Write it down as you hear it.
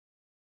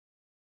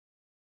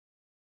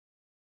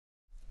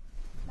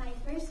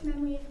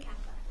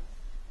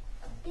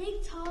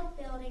tall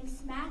building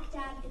smack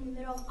dab in the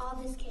middle of all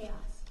this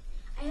chaos.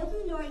 I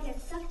open the door and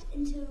get sucked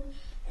into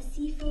a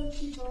sea full of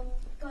people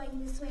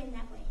going this way and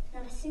that way,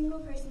 not a single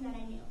person that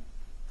I knew.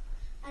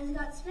 As I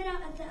got spit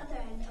out at the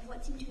other end of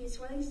what seemed to be a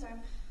swirling storm,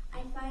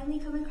 I finally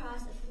come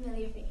across a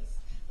familiar face.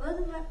 Both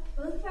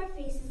of our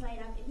faces light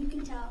up, and you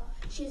can tell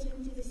she has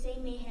been through the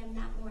same mayhem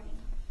that morning.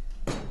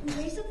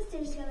 We race up the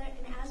stairs together,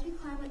 and as we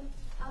climb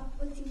up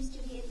what seems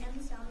to be an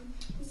endless mountain,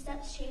 the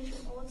steps change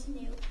from old to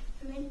new,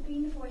 from mint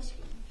green to forest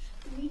green.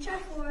 We reach our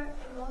floor,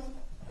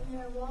 and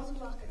there are walls of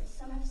lockers.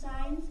 Some have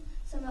signs,